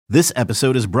This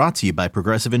episode is brought to you by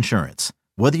Progressive Insurance.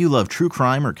 Whether you love true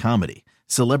crime or comedy,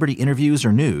 celebrity interviews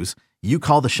or news, you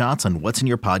call the shots on what's in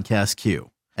your podcast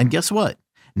queue. And guess what?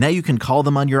 Now you can call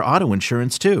them on your auto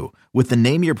insurance too with the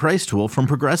Name Your Price tool from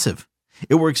Progressive.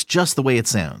 It works just the way it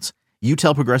sounds. You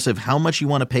tell Progressive how much you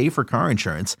want to pay for car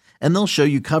insurance, and they'll show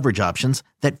you coverage options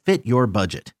that fit your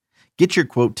budget. Get your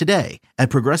quote today at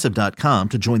Progressive.com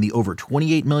to join the over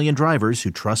 28 million drivers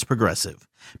who trust Progressive.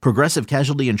 Progressive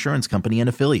Casualty Insurance Company and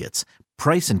Affiliates.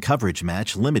 Price and coverage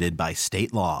match limited by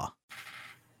state law.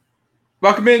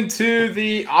 Welcome into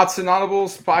the Odds and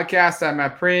Audibles podcast. I'm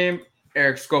Matt Preem,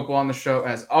 Eric Scopel on the show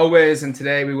as always. And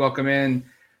today we welcome in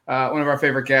one of our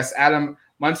favorite guests, Adam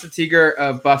Munsterteiger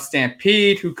of Buff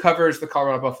Stampede, who covers the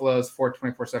Colorado Buffaloes for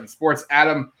 24/7 Sports.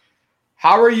 Adam,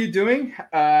 how are you doing?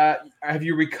 Have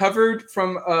you recovered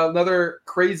from another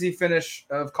crazy finish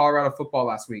of Colorado football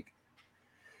last week?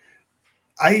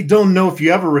 I don't know if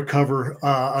you ever recover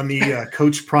on the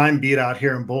Coach Prime beat out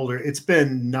here in Boulder. It's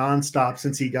been nonstop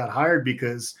since he got hired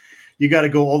because you got to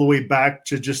go all the way back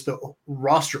to just the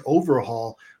roster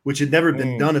overhaul, which had never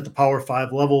been done at the Power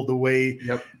 5 level the way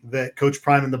that Coach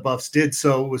Prime and the Buffs did.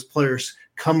 So it was players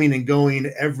coming and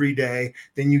going every day.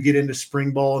 Then you get into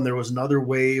spring ball, and there was another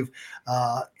wave.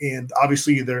 And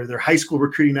obviously their high school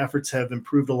recruiting efforts have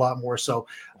improved a lot more. So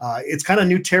it's kind of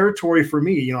new territory for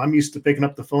me. You know, I'm used to picking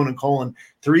up the phone and calling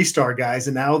 3-star guys,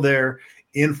 and now they're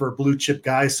in for blue chip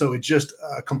guys. So it's just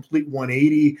a complete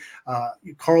 180.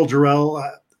 Carl Durrell,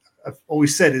 I've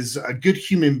always said, is a good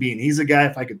human being. He's a guy,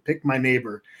 if I could pick my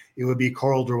neighbor, it would be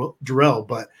Carl Durrell.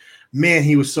 But man,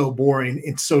 he was so boring.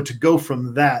 And so to go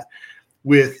from that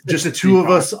with just the two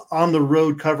of us on the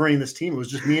road covering this team, it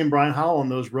was just me and Brian Howell on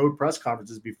those road press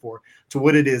conferences before, to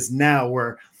what it is now,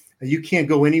 where you can't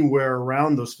go anywhere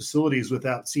around those facilities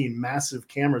without seeing massive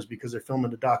cameras because they're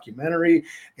filming a documentary.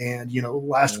 And, you know,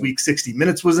 last week, 60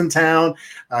 Minutes was in town.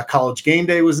 College Game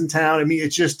Day was in town. I mean,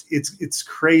 it's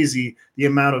crazy the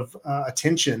amount of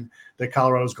attention that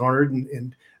Colorado's garnered.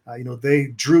 And you know, they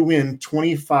drew in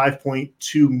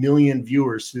 25.2 million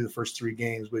viewers through the first 3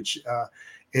 games, which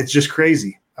it's just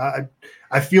crazy.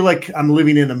 I feel like I'm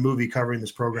living in a movie covering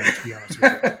this program, to be honest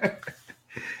with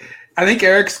you. I think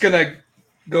Eric's going to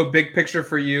go big picture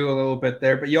for you a little bit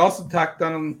there, but you also talked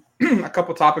on a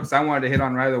couple topics I wanted to hit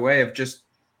on right away of just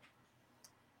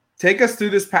take us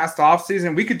through this past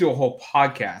offseason. We could do a whole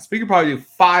podcast. We could probably do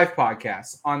 5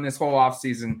 podcasts on this whole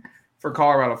offseason for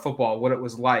Colorado football, what it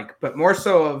was like, but more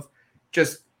so of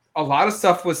just a lot of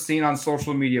stuff was seen on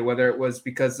social media, whether it was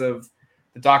because of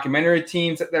the documentary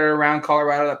teams that are around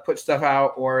Colorado that put stuff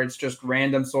out, or it's just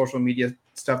random social media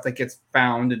stuff that gets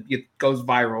found and it goes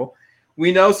viral.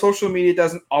 We know social media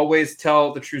doesn't always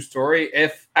tell the true story,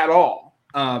 if at all.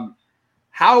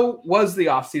 How was the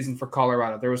offseason for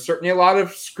Colorado? There was certainly a lot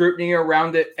of scrutiny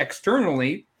around it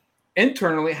externally.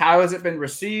 Internally, how has it been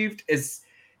received? Is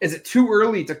it too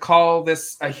early to call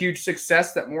this a huge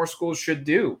success that more schools should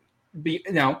do,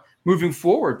 moving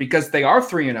forward? Because they are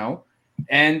 3-0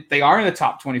 and they are in the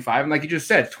top 25. And like you just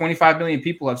said, 25 million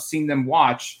people have seen them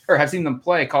watch or have seen them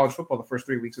play college football the first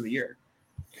 3 weeks of the year.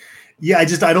 Yeah,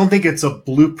 I don't think it's a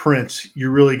blueprint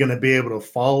you're really going to be able to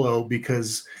follow,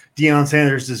 because Deion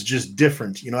Sanders is just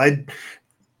different. You know,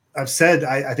 I've said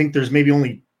I think there's maybe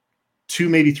only 2,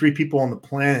 maybe 3 people on the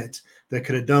planet that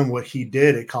could have done what he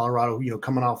did at Colorado, you know,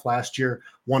 coming off last year,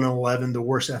 1-11, the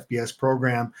worst FBS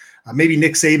program. Maybe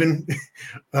Nick Saban,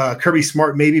 Kirby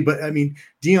Smart, maybe. But, I mean,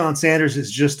 Deion Sanders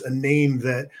is just a name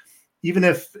that even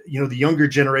if, you know, the younger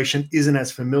generation isn't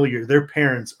as familiar, their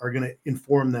parents are going to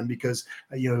inform them because,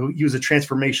 you know, he was a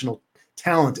transformational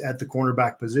talent at the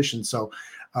cornerback position. So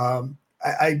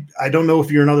I don't know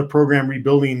if you're another program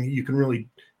rebuilding, you can really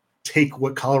take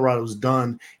what Colorado's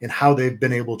done and how they've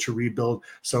been able to rebuild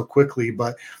so quickly.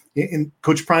 But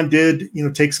Coach Prime did, you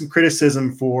know, take some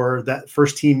criticism for that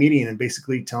first team meeting and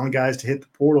basically telling guys to hit the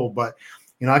portal. But,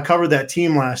 you know, I covered that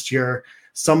team last year.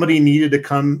 Somebody needed to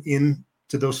come in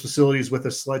to those facilities with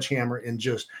a sledgehammer and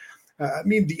just,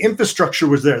 the infrastructure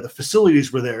was there, the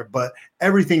facilities were there, but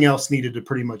everything else needed to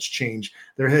pretty much change.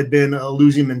 There had been a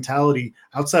losing mentality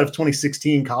outside of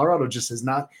 2016. Colorado just has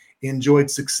not enjoyed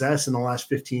success in the last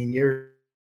 15 years.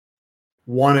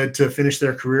 Wanted to finish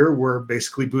their career, were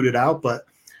basically booted out, but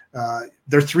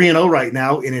they're 3-0 right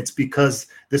now, and it's because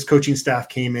this coaching staff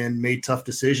came in, made tough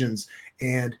decisions,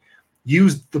 and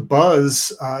used the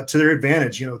buzz to their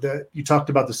advantage. You know, that you talked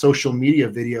about the social media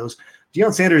videos.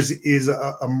 Deion Sanders is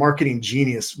a marketing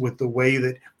genius with the way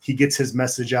that he gets his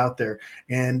message out there.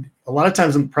 And a lot of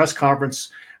times in the press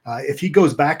conference, If he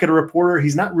goes back at a reporter,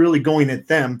 he's not really going at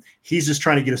them. He's just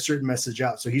trying to get a certain message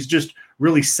out. So he's just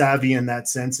really savvy in that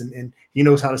sense, and he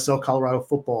knows how to sell Colorado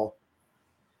football.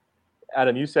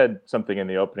 Adam, you said something in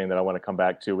the opening that I want to come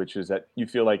back to, which is that you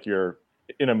feel like you're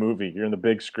in a movie, you're in the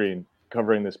big screen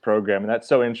covering this program. And that's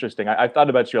so interesting. I've thought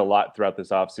about you a lot throughout this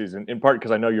offseason, in part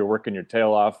because I know you're working your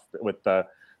tail off with the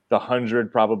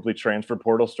 100 probably transfer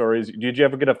portal stories. Did you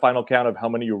ever get a final count of how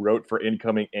many you wrote for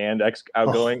incoming and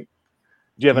outgoing?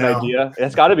 Do you have an idea?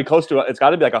 It's got to be it's got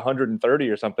to be like 130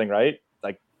 or something, right?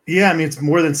 Like, yeah, I mean, it's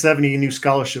more than 70 new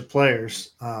scholarship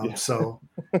players. So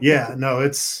yeah, no,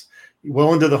 it's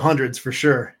well into the hundreds for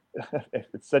sure.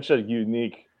 It's such a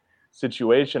unique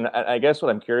situation. I guess what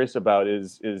I'm curious about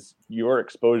is your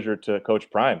exposure to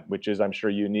Coach Prime, which is, I'm sure,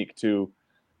 unique to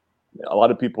a lot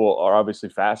of people. Are obviously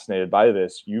fascinated by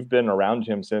this. You've been around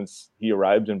him since he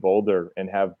arrived in Boulder and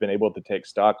have been able to take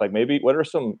stock. Like, maybe what are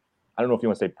some, I don't know if you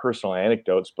want to say personal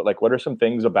anecdotes, but like, what are some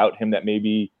things about him that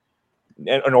maybe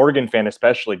an Oregon fan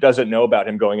especially doesn't know about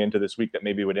him going into this week that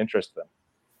maybe would interest them?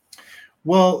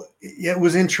 Well, it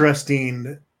was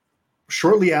interesting.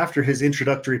 Shortly after his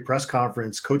introductory press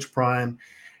conference, Coach Prime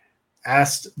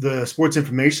asked the sports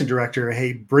information director,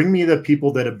 hey, bring me the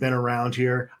people that have been around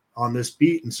here on this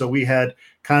beat. And so we had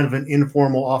kind of an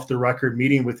informal off the record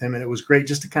meeting with him. And it was great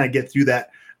just to kind of get through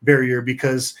that barrier,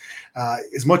 because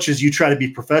as much as you try to be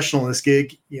professional in this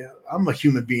gig, I'm a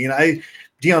human being.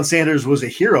 Deion Sanders was a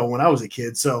hero when I was a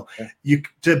kid. So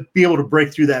to be able to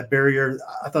break through that barrier,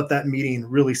 I thought that meeting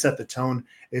really set the tone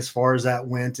as far as that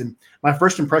went. And my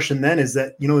first impression then is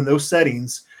that, in those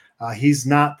settings, he's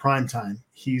not prime time.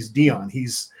 He's Deion.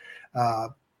 He's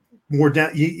more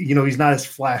down, he's not as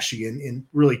flashy and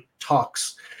really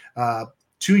talks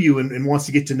to you and wants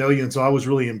to get to know you. And so I was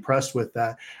really impressed with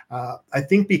that. I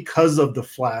think because of the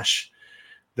flash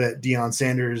that Deion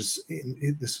Sanders,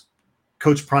 this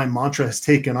Coach Prime mantra, has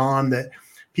taken on, that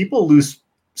people lose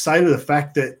sight of the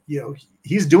fact that,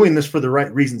 he's doing this for the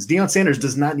right reasons. Deion Sanders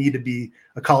does not need to be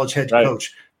a college head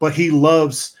coach, but he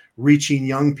loves reaching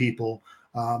young people.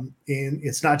 And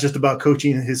it's not just about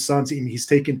coaching his sons. He's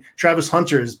taken Travis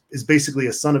Hunter is basically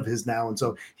a son of his now. And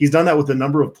so he's done that with a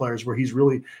number of players where he's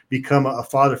really become a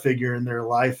father figure in their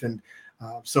life. And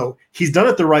so he's done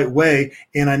it the right way.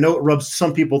 And I know it rubs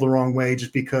some people the wrong way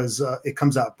just because it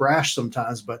comes out brash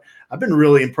sometimes, but I've been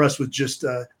really impressed with just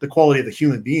the quality of the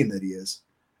human being that he is.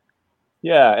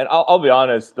 Yeah. And I'll be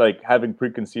honest, like, having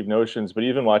preconceived notions, but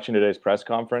even watching today's press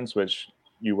conference, which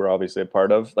you were obviously a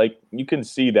part of, like, you can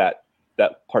see that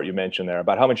part you mentioned there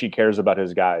about how much he cares about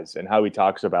his guys and how he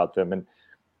talks about them. And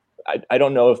I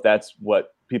don't know if that's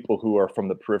what people who are from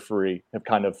the periphery have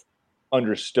kind of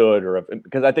understood,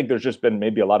 because I think there's just been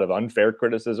maybe a lot of unfair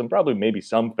criticism, probably maybe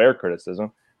some fair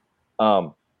criticism.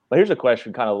 But here's a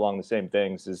question kind of along the same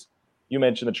things is, you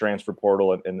mentioned the transfer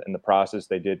portal and the process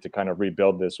they did to kind of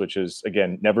rebuild this, which is,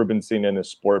 again, never been seen in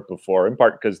this sport before, in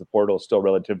part because the portal is still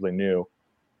relatively new.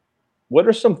 What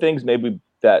are some things maybe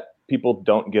that people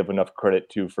don't give enough credit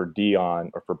to for Deion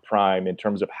or for Prime in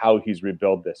terms of how he's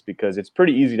rebuilt this? Because it's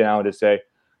pretty easy now to say,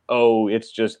 oh,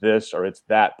 it's just this or it's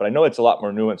that. But I know it's a lot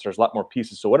more nuanced. There's a lot more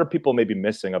pieces. So what are people maybe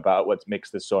missing about what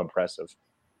makes this so impressive?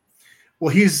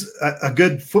 Well, he's a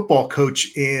good football coach,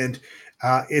 and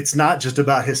it's not just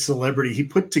about his celebrity. He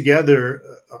put together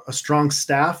a strong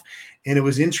staff, and it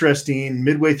was interesting.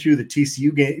 Midway through the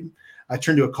TCU game, I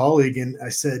turned to a colleague and I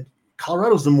said,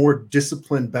 Colorado's the more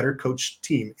disciplined, better coached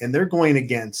team, and they're going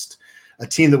against a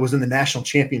team that was in the national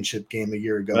championship game a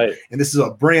year ago. Right. And this is a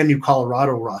brand new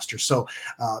Colorado roster. So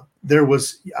there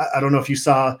was, I don't know if you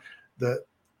saw the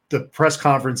press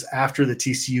conference after the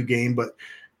TCU game, but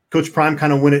Coach Prime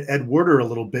kind of went at Ed Werder a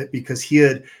little bit because he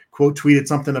had quote tweeted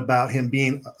something about him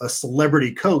being a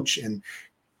celebrity coach. And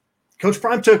Coach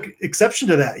Prime took exception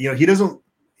to that.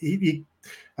 He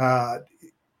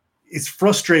is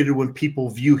frustrated when people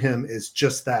view him as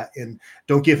just that and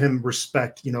don't give him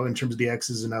respect, in terms of the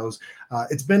X's and O's.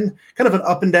 It's been kind of an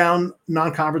up and down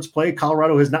non-conference play.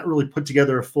 Colorado has not really put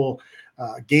together a full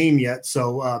game yet.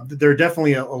 So there are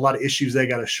definitely a lot of issues they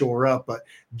got to shore up, but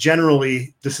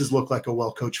generally this has looked like a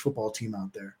well-coached football team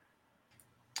out there.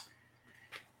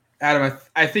 Adam,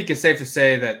 I think it's safe to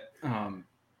say that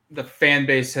the fan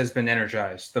base has been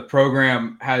energized. The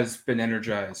program has been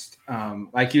energized.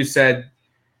 Like you said,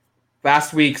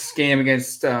 last week's game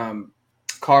against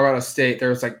Colorado State, there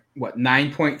was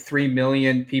 9.3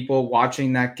 million people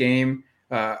watching that game.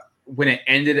 When it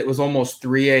ended, it was almost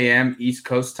 3 a.m. East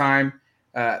Coast time.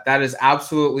 That is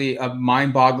absolutely a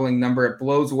mind-boggling number. It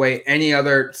blows away any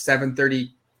other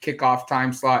 7:30 kickoff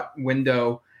time slot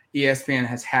window ESPN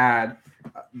has had.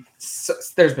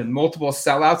 There's been multiple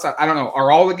sellouts. I don't know.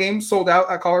 Are all the games sold out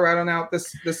at Colorado now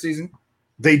this season?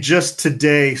 They just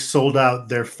today sold out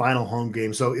their final home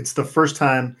game. So it's the first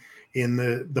time in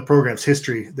the program's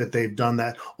history that they've done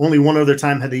that. Only one other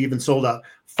time had they even sold out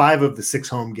 5 of the 6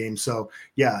 home games. So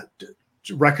yeah,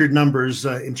 record numbers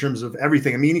in terms of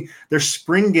everything. I mean, their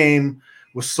spring game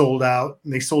was sold out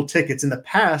and they sold tickets. In the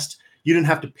past, you didn't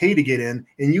have to pay to get in,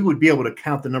 and you would be able to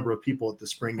count the number of people at the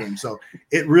spring game. So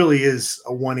it really is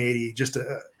a 180, just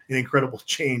an incredible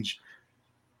change.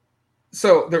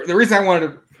 So the reason I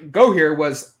wanted to go here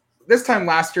was this time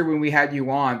last year when we had you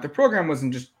on, the program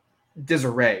wasn't just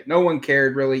disarray. No one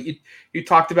cared really. You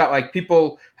talked about like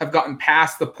people have gotten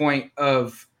past the point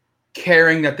of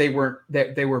caring that they were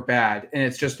bad, and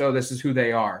it's just, oh, this is who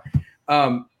they are.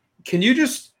 Can you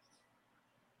just,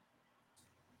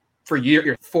 for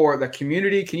the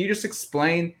community, can you just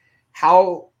explain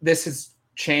how this has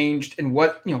changed and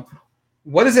what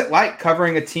is it like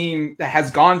covering a team that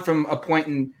has gone from a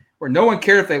point where no one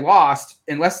cared if they lost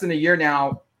in less than a year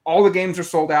now? All the games are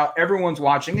sold out. Everyone's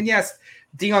watching. And yes,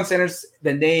 Deion Sanders,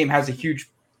 the name, has a huge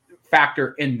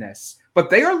factor in this. But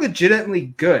they are legitimately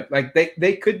good. Like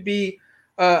they could be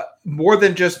more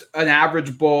than just an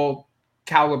average bowl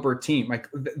caliber team. Like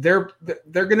they're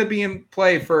going to be in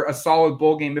play for a solid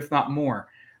bowl game, if not more.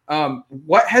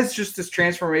 What has just this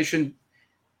transformation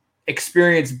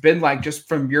experience been like, just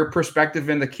from your perspective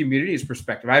and the community's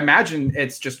perspective? I imagine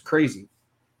it's just crazy.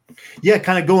 Yeah,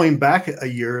 kind of going back a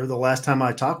year, the last time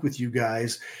I talked with you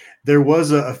guys, there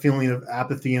was a feeling of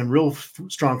apathy and real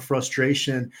strong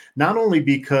frustration, not only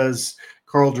because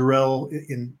Karl Dorrell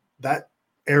in that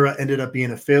era ended up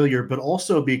being a failure, but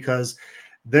also because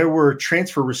there were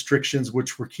transfer restrictions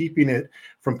which were keeping it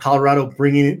from Colorado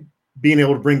being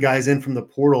able to bring guys in from the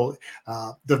portal.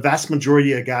 The vast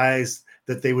majority of guys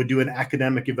that they would do an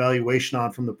academic evaluation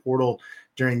on from the portal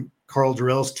during Karl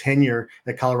Dorrell's tenure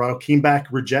at Colorado came back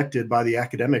rejected by the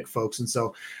academic folks. And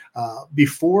so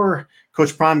before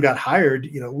Coach Prime got hired,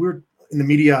 we're in the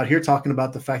media out here talking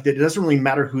about the fact that it doesn't really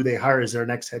matter who they hire as their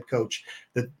next head coach,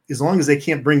 that as long as they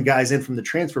can't bring guys in from the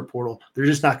transfer portal, they're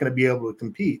just not going to be able to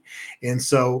compete. And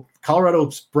so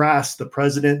Colorado's brass, the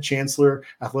president, chancellor,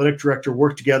 athletic director,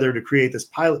 worked together to create this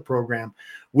pilot program,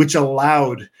 which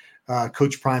allowed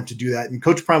Coach Prime to do that. And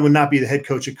Coach Prime would not be the head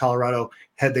coach at Colorado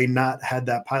had they not had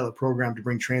that pilot program to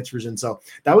bring transfers in. So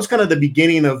that was kind of the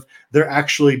beginning of there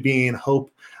actually being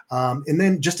hope. And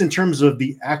then just in terms of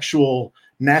the actual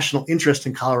national interest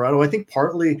in Colorado, I think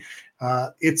partly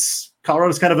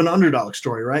Colorado's kind of an underdog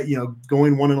story, right?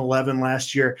 Going 1-11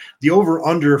 last year, the over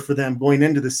under for them going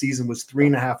into the season was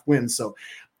 3.5 wins. So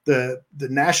the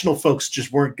national folks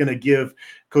just weren't going to give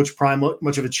Coach Prime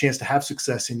much of a chance to have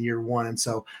success in year one. And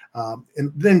so,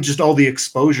 and then just all the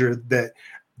exposure that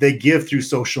they give through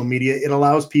social media, it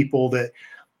allows people that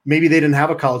maybe they didn't have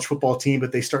a college football team,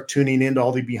 but they start tuning into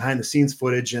all the behind the scenes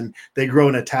footage and they grow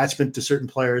an attachment to certain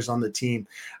players on the team.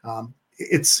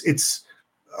 It's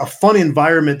a fun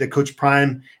environment that Coach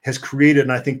Prime has created.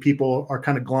 And I think people are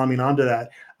kind of glomming onto that.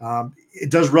 It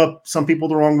does rub some people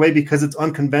the wrong way because it's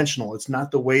unconventional. It's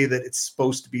not the way that it's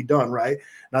supposed to be done, right?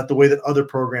 Not the way that other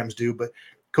programs do. But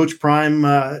Coach Prime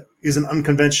is an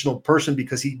unconventional person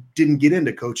because he didn't get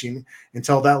into coaching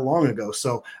until that long ago.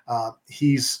 So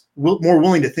he's more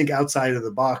willing to think outside of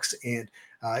the box. And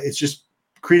it's just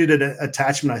created an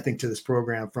attachment, I think, to this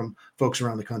program from folks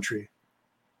around the country.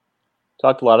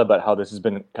 Talked a lot about how this has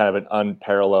been kind of an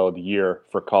unparalleled year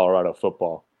for Colorado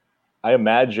football. I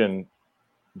imagine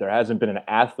there hasn't been an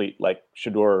athlete like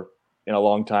Shedeur in a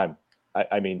long time.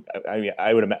 I mean,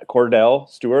 I would imagine Cordell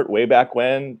Stewart way back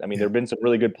when. I mean, there have been some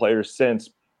really good players since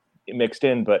mixed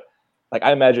in, but like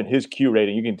I imagine his Q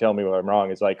rating, you can tell me if I'm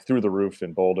wrong, is like through the roof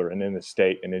in Boulder and in the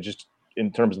state, and it just in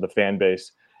terms of the fan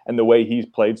base and the way he's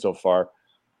played so far.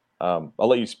 I'll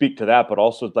let you speak to that, but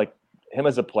also like him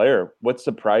as a player, what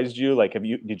surprised you? Like,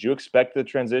 did you expect the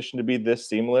transition to be this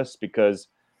seamless? Because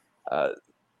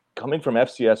coming from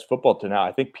FCS football to now,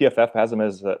 I think PFF has him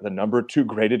as the number 2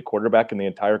 graded quarterback in the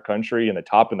entire country and the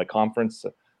top in the conference,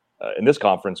 in this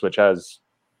conference, which has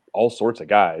all sorts of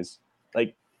guys.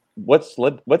 Like, what's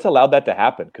allowed that to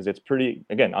happen? Because it's pretty,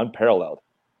 again, unparalleled.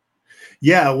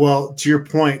 Yeah, well, to your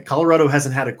point, Colorado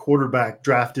hasn't had a quarterback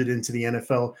drafted into the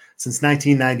NFL since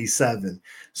 1997.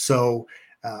 So,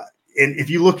 and if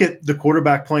you look at the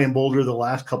quarterback play in Boulder the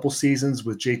last couple seasons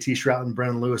with JT Shrout and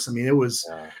Brennan Lewis, I mean, it was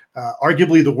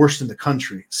arguably the worst in the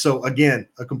country. So again,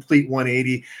 a complete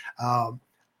 180.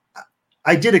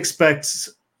 I did expect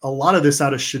a lot of this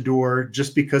out of Shedeur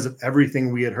just because of everything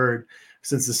we had heard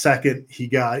since the second he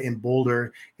got in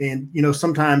Boulder. And,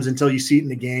 sometimes until you see it in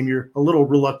the game, you're a little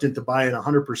reluctant to buy it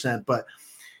 100%. But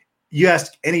you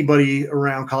ask anybody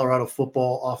around Colorado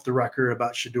football off the record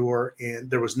about Shedeur, and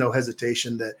there was no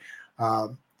hesitation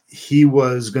that he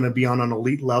was going to be on an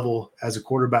elite level as a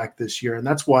quarterback this year. And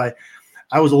that's why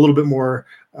I was a little bit more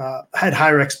had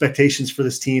higher expectations for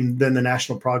this team than the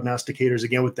national prognosticators,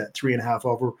 again, with that 3.5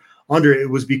 over under. It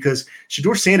was because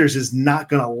Shedeur Sanders is not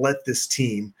going to let this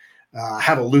team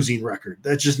have a losing record.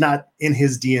 That's just not in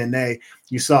his DNA.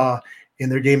 You saw in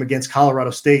their game against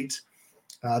Colorado State,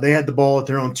 they had the ball at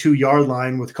their own 2-yard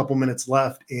line with a couple minutes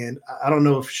left. And I don't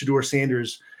know if Shedeur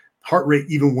Sanders' heart rate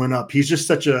even went up. He's just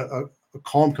such a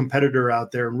calm competitor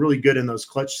out there and really good in those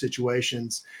clutch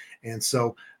situations. And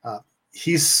so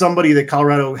he's somebody that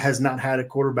Colorado has not had a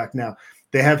quarterback now.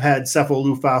 They have had Sefo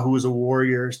Lufa, who is a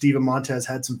warrior. Steven Montez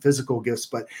had some physical gifts,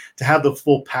 but to have the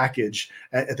full package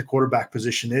at the quarterback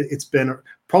position, it's been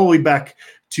probably back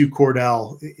to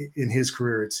Cordell in his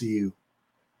career at CU.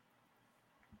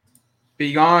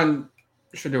 Beyond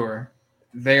Shedeur,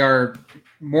 they are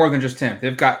more than just him.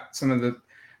 They've got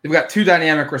they've got 2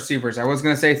 dynamic receivers. I was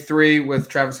going to say 3 with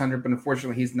Travis Hunter, but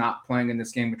unfortunately he's not playing in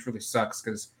this game, which really sucks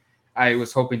because I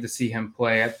was hoping to see him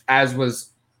play, as was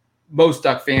most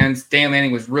Duck fans. Dan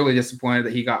Lanning was really disappointed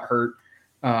that he got hurt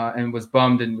and was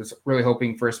bummed and was really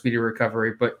hoping for a speedy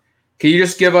recovery. But can you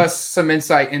just give us some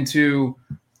insight into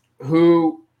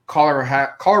who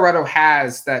Colorado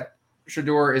has that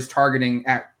Shedeur is targeting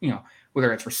at,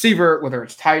 whether it's receiver, whether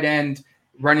it's tight end,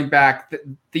 running back?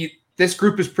 This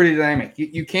group is pretty dynamic.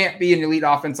 You can't be an elite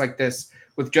offense like this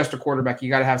with just a quarterback. You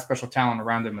got to have special talent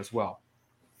around him as well.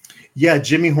 Yeah,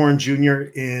 Jimmy Horn Jr.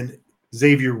 and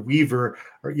Xavier Weaver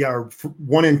are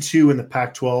 1 and 2 in the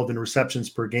Pac-12 in receptions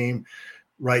per game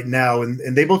right now.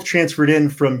 And they both transferred in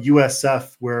from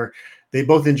USF, where they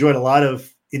both enjoyed a lot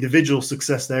of individual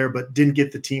success there, but didn't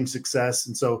get the team success.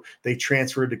 And so they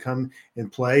transferred to come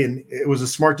and play. And it was a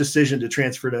smart decision to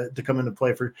transfer to come into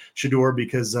play for Shedeur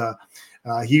because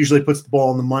he usually puts the ball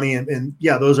on the money. And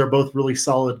yeah, those are both really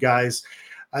solid guys.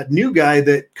 A new guy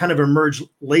that kind of emerged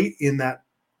late in that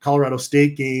Colorado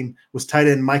State game was tight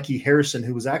end Mikey Harrison,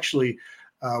 who was actually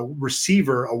a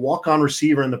walk-on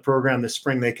receiver in the program this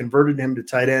spring. They converted him to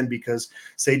tight end because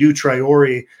Seydou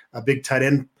Traore, a big tight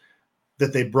end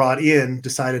that they brought in,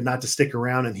 decided not to stick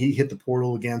around, and he hit the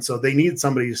portal again. So they needed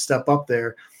somebody to step up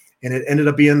there, and it ended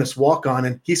up being this walk-on,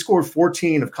 and he scored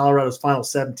 14 of Colorado's final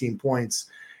 17 points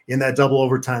in that double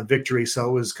overtime victory. So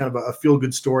it was kind of a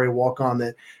feel-good story, walk-on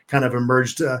that kind of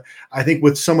emerged. I think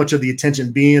with so much of the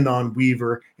attention being on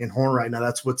Weaver and Horn right now,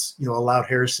 that's what's allowed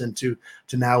Harrison to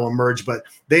now emerge. But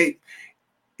if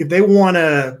they want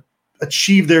to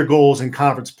achieve their goals in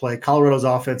conference play, Colorado's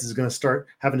offense is going to start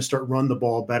run the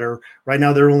ball better. Right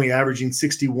now, they're only averaging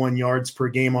 61 yards per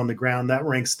game on the ground. That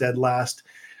ranks dead last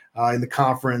in the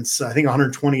conference, I think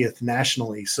 120th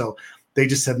nationally. So they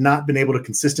just have not been able to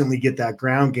consistently get that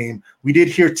ground game. We did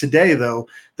hear today, though,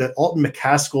 that Alton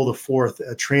McCaskill IV,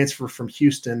 a transfer from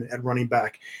Houston at running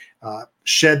back,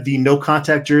 shed the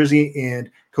no-contact jersey,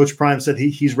 and Coach Prime said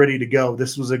he's ready to go.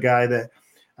 This was a guy that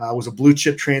was a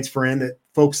blue-chip transfer in that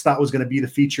folks thought was going to be the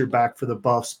feature back for the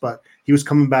Buffs, but he was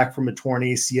coming back from a torn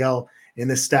ACL, and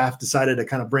this staff decided to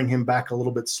kind of bring him back a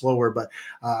little bit slower. But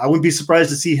I wouldn't be surprised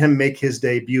to see him make his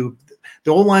debut.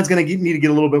 The O-line's going to need to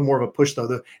get a little bit more of a push,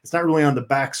 though. It's not really on the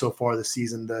back so far this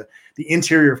season. The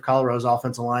interior of Colorado's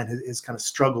offensive line has kind of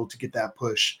struggled to get that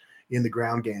push in the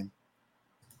ground game.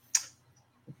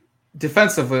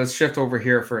 Defensively, let's shift over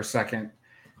here for a second.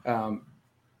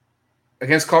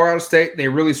 Against Colorado State, they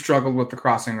really struggled with the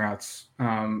crossing routes.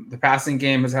 The passing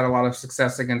game has had a lot of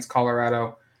success against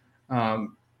Colorado.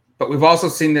 But we've also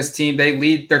seen this team,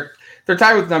 they're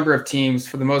tied with a number of teams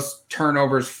for the most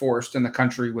turnovers forced in the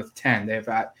country with 10. They've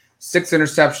got 6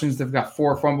 interceptions. They've got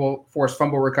 4 forced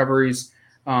fumble recoveries.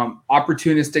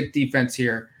 Opportunistic defense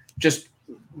here. Just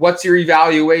what's your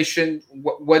evaluation?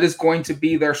 What is going to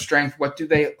be their strength? What do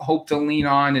they hope to lean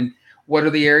on? And what are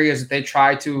the areas that they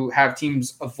try to have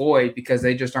teams avoid because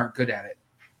they just aren't good at it?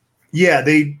 Yeah,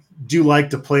 they do like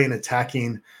to play an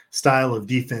attacking style of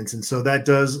defense. And so that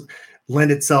does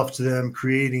lend itself to them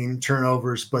creating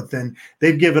turnovers, but then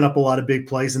they've given up a lot of big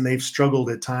plays and they've struggled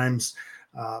at times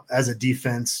as a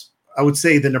defense. I would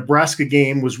say the Nebraska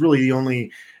game was really the only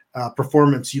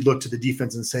performance you look to the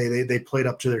defense and say they played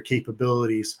up to their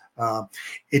capabilities.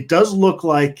 It does look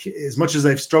like, as much as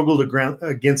they've struggled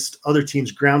against other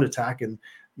teams' ground attack, and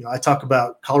I talk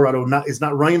about Colorado is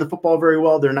not running the football very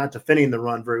well. They're not defending the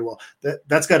run very well.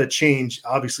 That's got to change,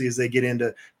 obviously, as they get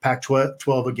into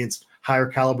Pac-12 against higher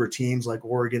caliber teams like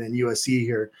Oregon and USC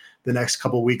here the next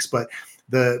couple of weeks. But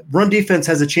The run defense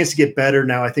has a chance to get better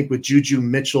now, I think, with Juju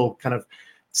Mitchell kind of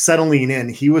settling in.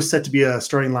 He was set to be a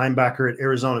starting linebacker at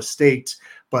Arizona State,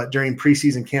 but during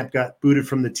preseason camp got booted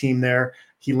from the team there.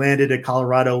 He landed at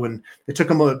Colorado, and it took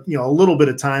him a little bit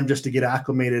of time just to get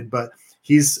acclimated, but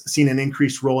he's seen an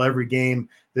increased role every game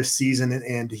this season,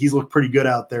 and he's looked pretty good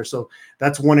out there. So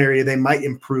that's one area they might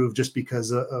improve just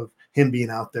because of him being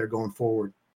out there going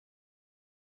forward.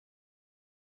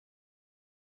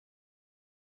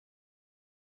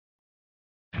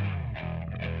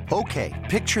 Okay,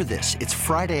 picture this. It's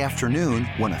Friday afternoon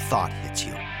when a thought hits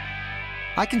you.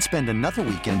 I can spend another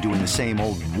weekend doing the same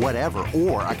old whatever,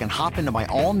 or I can hop into my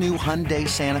all-new Hyundai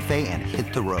Santa Fe and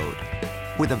hit the road.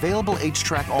 With available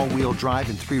H-Track all-wheel drive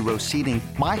and 3-row seating,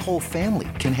 my whole family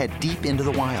can head deep into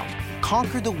the wild.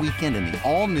 Conquer the weekend in the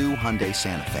all-new Hyundai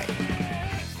Santa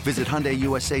Fe. Visit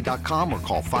HyundaiUSA.com or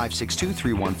call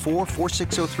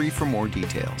 562-314-4603 for more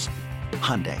details.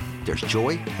 Hyundai, there's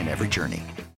joy in every journey.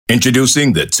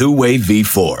 Introducing the two-way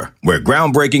V4, where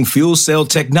groundbreaking fuel cell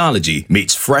technology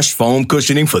meets fresh foam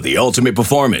cushioning for the ultimate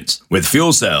performance. With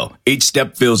Fuel Cell, each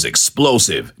step feels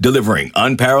explosive, delivering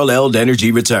unparalleled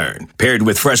energy return. Paired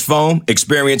with fresh foam,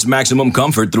 experience maximum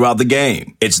comfort throughout the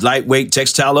game. Its lightweight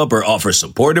textile upper offers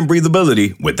support and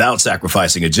breathability without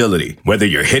sacrificing agility. Whether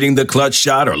you're hitting the clutch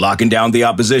shot or locking down the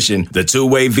opposition, the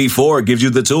two-way V4 gives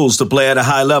you the tools to play at a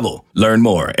high level. Learn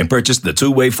more and purchase the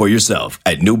two-way for yourself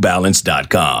at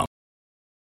newbalance.com.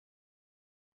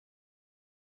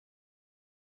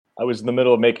 I was in the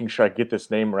middle of making sure I get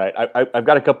this name right. I've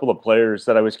got a couple of players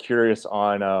that I was curious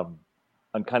on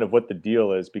kind of what the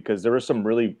deal is, because there were some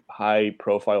really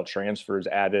high-profile transfers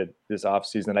added this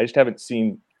offseason. I just haven't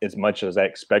seen as much as I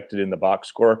expected in the box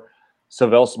score.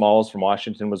 Savell Smalls from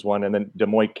Washington was one, and then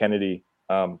DeMoy Kennedy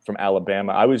from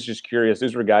Alabama. I was just curious.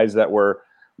 These were guys that were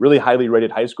really highly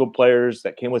rated high school players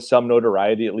that came with some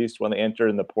notoriety, at least when they entered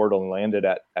in the portal and landed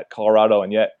at Colorado,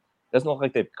 and yet it doesn't look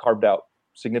like they've carved out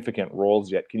significant roles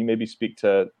yet. Can you maybe speak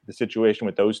to the situation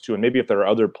with those two, and maybe if there are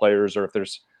other players or if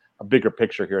there's a bigger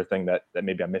picture here thing that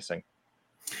maybe I'm missing?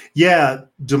 Yeah,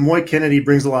 DeMoy Kennedy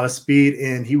brings a lot of speed,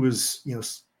 and he was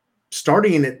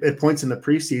starting at points in the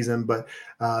preseason, but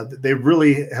they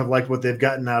really have liked what they've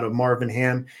gotten out of Marvin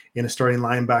Ham in a starting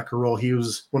linebacker role. He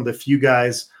was one of the few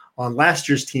guys on last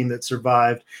year's team that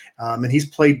survived, and he's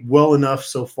played well enough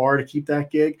so far to keep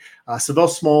that gig. Savell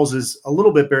Smalls is a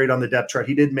little bit buried on the depth chart.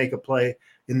 He did make a play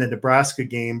in the Nebraska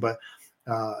game, but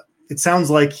it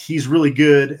sounds like he's really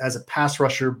good as a pass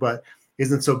rusher, but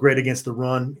isn't so great against the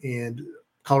run. And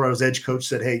Colorado's edge coach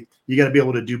said, hey, you got to be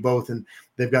able to do both, and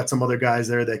they've got some other guys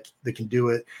there that can do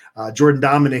it. Jordan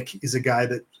Dominic is a guy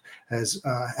that has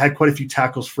had quite a few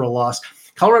tackles for a loss.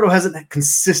 Colorado hasn't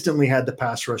consistently had the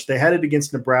pass rush. They had it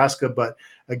against Nebraska, but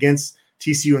against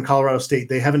TCU and Colorado State,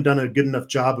 they haven't done a good enough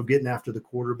job of getting after the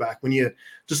quarterback. When you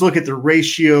just look at the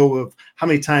ratio of how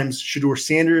many times Shedeur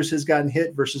Sanders has gotten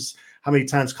hit versus how many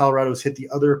times Colorado has hit the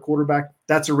other quarterback,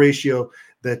 that's a ratio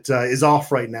that is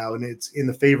off right now, and it's in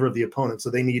the favor of the opponent.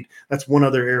 So that's one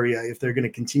other area. If they're going to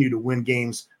continue to win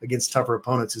games against tougher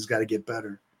opponents, has got to get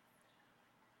better.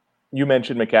 You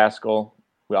mentioned McCaskill.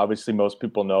 Obviously, most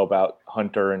people know about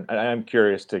Hunter, and I'm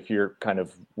curious to hear kind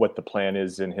of what the plan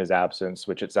is in his absence,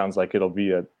 which it sounds like it'll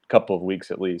be a couple of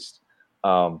weeks at least.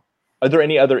 Are there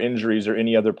any other injuries or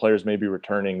any other players maybe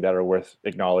returning that are worth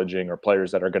acknowledging, or players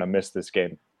that are going to miss this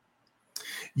game?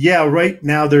 Yeah, right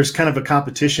now there's kind of a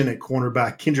competition at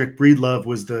cornerback. Kendrick Breedlove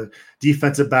was the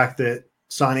defensive back that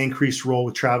saw an increased role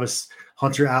with Travis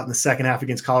Hunter out in the second half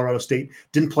against Colorado State.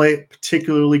 Didn't play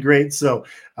particularly great, so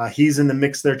he's in the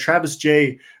mix there. Travis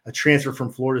Jay, a transfer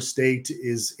from Florida State,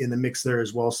 is in the mix there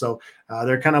as well. So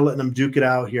they're kind of letting them duke it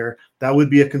out here. That would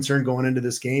be a concern going into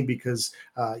this game because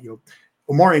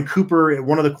Omarion Cooper at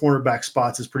one of the cornerback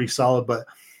spots is pretty solid, but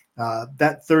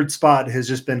that third spot has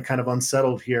just been kind of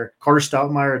unsettled here. Carter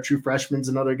Stoutmeyer, a true freshman, is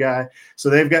another guy. So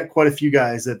they've got quite a few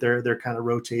guys that they're kind of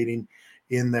rotating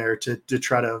in there to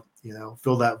try to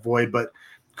fill that void. But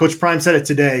Coach Prime said it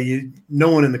today. No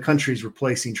one in the country is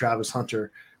replacing Travis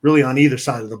Hunter really on either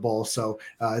side of the ball. So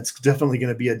it's definitely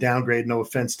going to be a downgrade. No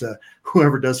offense to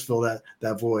whoever does fill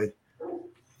that void.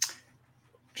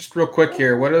 Just real quick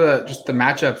here, what are the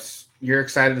matchups you're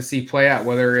excited to see play out?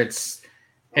 Whether it's,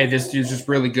 hey, this dude's just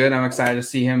really good, I'm excited to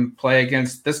see him play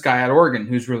against this guy at Oregon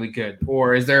who's really good.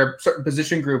 Or is there a certain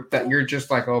position group that you're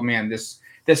just like, oh man, this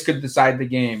could decide the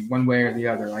game one way or the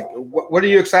other? Like, what are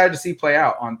you excited to see play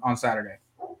out on Saturday?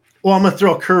 Well, I'm going to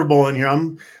throw a curveball in here.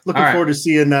 I'm looking forward to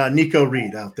seeing Nico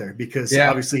Reed out there because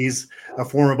obviously he's a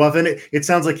former Buff. And it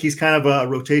sounds like he's kind of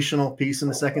a rotational piece in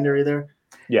the secondary there.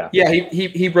 Yeah,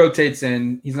 he rotates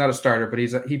in. He's not a starter, but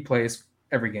he plays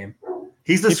every game.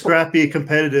 He's the scrappy,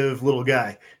 competitive little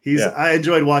guy. I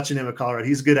enjoyed watching him at Colorado.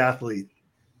 He's a good athlete.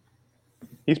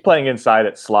 He's playing inside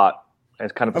at slot.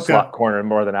 It's kind of a slot corner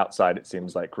more than outside, it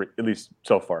seems like, at least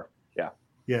so far. Yeah.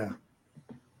 Yeah.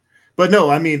 But no,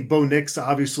 I mean, Bo Nix,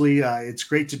 obviously, it's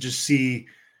great to just see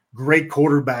great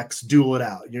quarterbacks duel it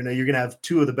out. You're going to have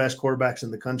two of the best quarterbacks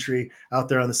in the country out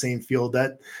there on the same field.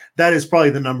 That is probably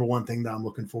the number one thing that I'm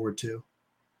looking forward to.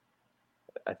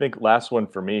 I think last one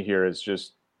for me here is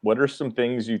just, what are some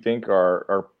things you think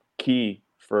are key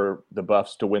for the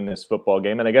Buffs to win this football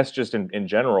game? And I guess just in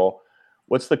general,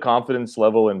 what's the confidence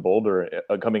level in Boulder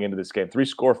coming into this game?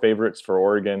 3-score favorites for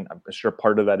Oregon. I'm sure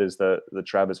part of that is the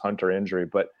Travis Hunter injury,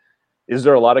 but is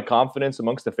there a lot of confidence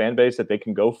amongst the fan base that they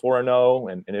can go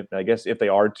 4-0? And I guess if they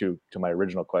are to my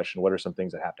original question, what are some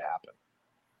things that have to happen?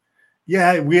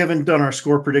 Yeah, we haven't done our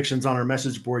score predictions on our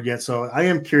message board yet, so I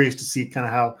am curious to see kind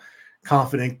of how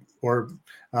confident or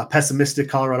pessimistic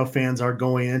Colorado fans are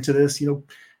going into this.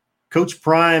 Coach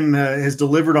Prime has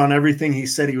delivered on everything he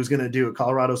said he was going to do at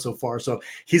Colorado so far. So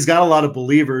he's got a lot of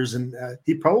believers, and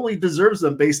he probably deserves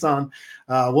them based on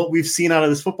what we've seen out of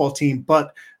this football team.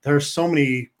 But there are so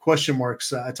many question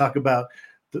marks. I talk about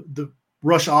the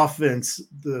rush offense,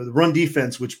 the run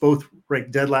defense, which both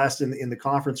rank dead last in the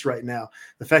conference right now.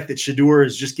 The fact that Shedeur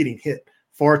is just getting hit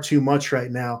far too much right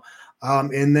now.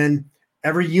 And then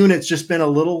every unit's just been a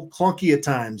little clunky at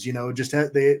times,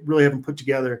 they really haven't put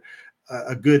together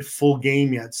a good full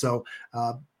game yet. So,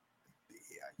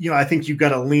 I think you've got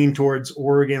to lean towards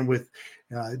Oregon with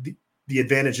the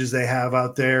advantages they have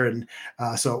out there. And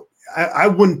so I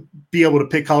wouldn't be able to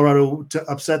pick Colorado to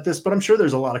upset this, but I'm sure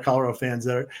there's a lot of Colorado fans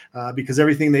that are, because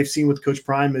everything they've seen with Coach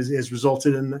Prime has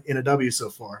resulted in a W so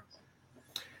far.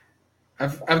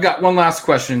 I've got one last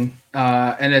question,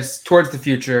 and it's towards the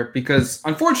future because,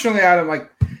 unfortunately, Adam,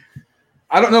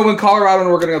 I don't know when Colorado and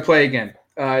Oregon are going to play again.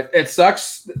 It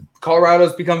sucks.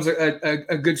 Colorado's becomes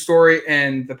a good story,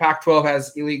 and the Pac-12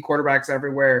 has elite quarterbacks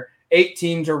everywhere. 8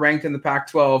 teams are ranked in the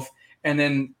Pac-12, and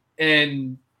then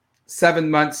in 7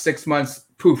 months, 6 months,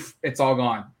 poof, it's all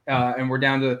gone, and we're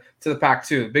down to the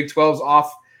Pac-2. The Big 12's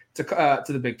off to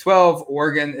the Big 12.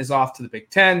 Oregon is off to the Big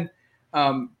 10.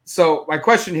 So my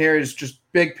question here is just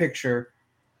big picture.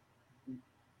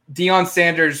 Deion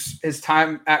Sanders, his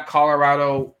time at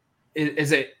Colorado,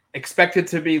 is it expected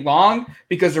to be long?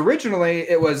 Because originally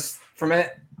it was, from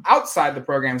outside the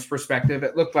program's perspective,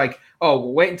 it looked like,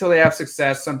 we'll wait until they have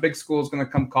success. Some big school is going to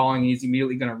come calling. He's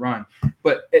immediately going to run.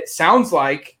 But it sounds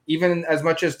like even as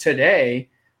much as today,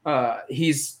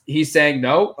 he's saying,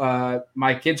 no,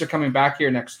 my kids are coming back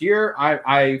here next year.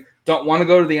 I don't want to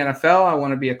go to the NFL. I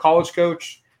want to be a college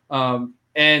coach.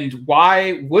 And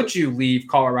why would you leave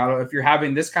Colorado if you're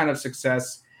having this kind of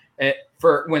success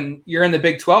for when you're in the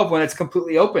Big 12, when it's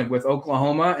completely open with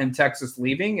Oklahoma and Texas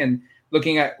leaving and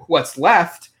looking at what's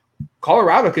left?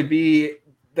 Colorado could be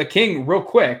the king real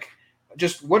quick.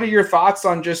 Just what are your thoughts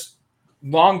on just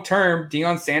long-term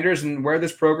Deion Sanders and where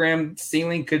this program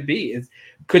ceiling could be?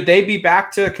 Could they be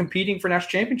back to competing for national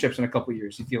championships in a couple of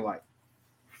years, you feel like?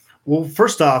 Well,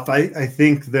 first off, I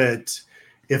think that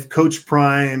if Coach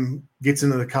Prime gets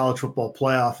into the college football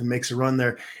playoff and makes a run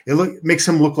there, makes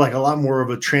him look like a lot more of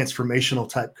a transformational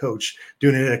type coach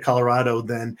doing it at Colorado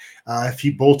than if he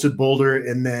bolted Boulder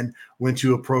and then went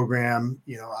to a program,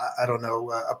 I don't know,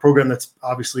 a program that's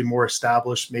obviously more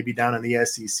established, maybe down in the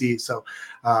SEC. So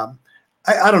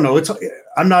I don't know.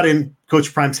 I'm not in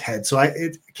Coach Prime's head, so I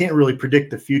can't really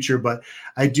predict the future, but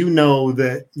I do know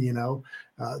that,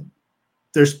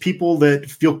 there's people that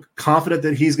feel confident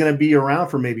that he's going to be around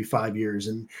for maybe 5 years,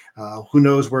 and who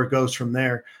knows where it goes from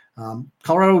there.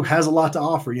 Colorado has a lot to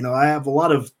offer. I have a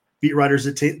lot of beat writers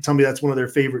that tell me that's one of their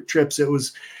favorite trips. It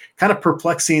was kind of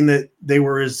perplexing that they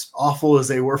were as awful as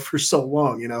they were for so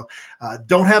long.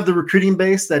 Don't have the recruiting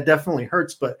base. That definitely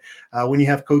hurts. But when you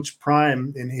have Coach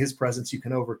Prime in his presence, you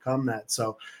can overcome that.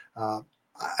 So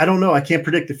I don't know. I can't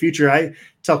predict the future. I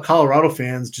tell Colorado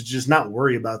fans to just not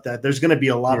worry about that. There's going to be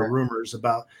a lot of rumors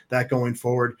about that going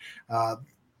forward.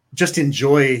 Just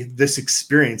enjoy this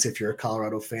experience if you're a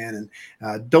Colorado fan,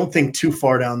 and don't think too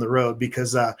far down the road,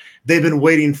 because they've been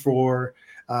waiting for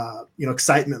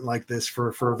excitement like this for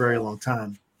a very long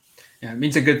time. Yeah, it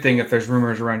means a good thing if there's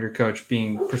rumors around your coach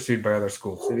being pursued by other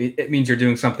schools. It means you're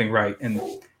doing something right, and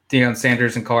Deion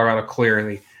Sanders in Colorado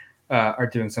clearly are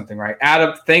doing something right.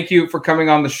 Adam, thank you for coming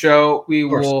on the show. We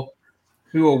will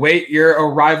wait your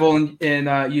arrival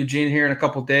in Eugene here in a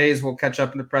couple days. We'll catch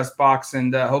up in the press box,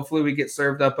 and hopefully we get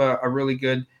served up a really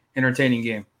good, entertaining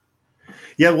game.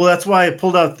 Yeah, well, that's why I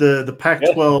pulled out the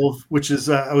Pac-12, which is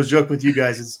I was joking with you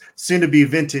guys. It's soon to be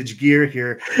vintage gear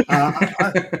here.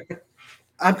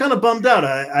 I'm kind of bummed out.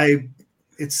 I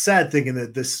it's sad thinking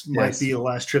that this might be the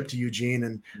last trip to Eugene,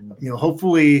 and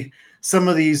hopefully some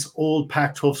of these old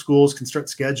Pac-12 schools can start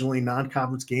scheduling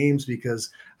non-conference games, because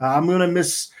I'm going to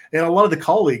miss, and a lot of the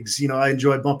colleagues, I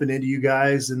enjoy bumping into you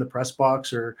guys in the press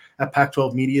box or at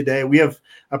Pac-12 Media Day. We have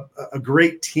a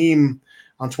great team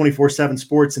on 24/7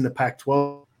 Sports in the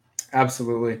Pac-12.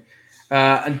 Absolutely.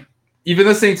 And you've been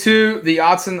listening to the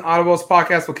Odds and Audibles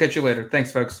podcast. We'll catch you later.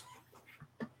 Thanks, folks.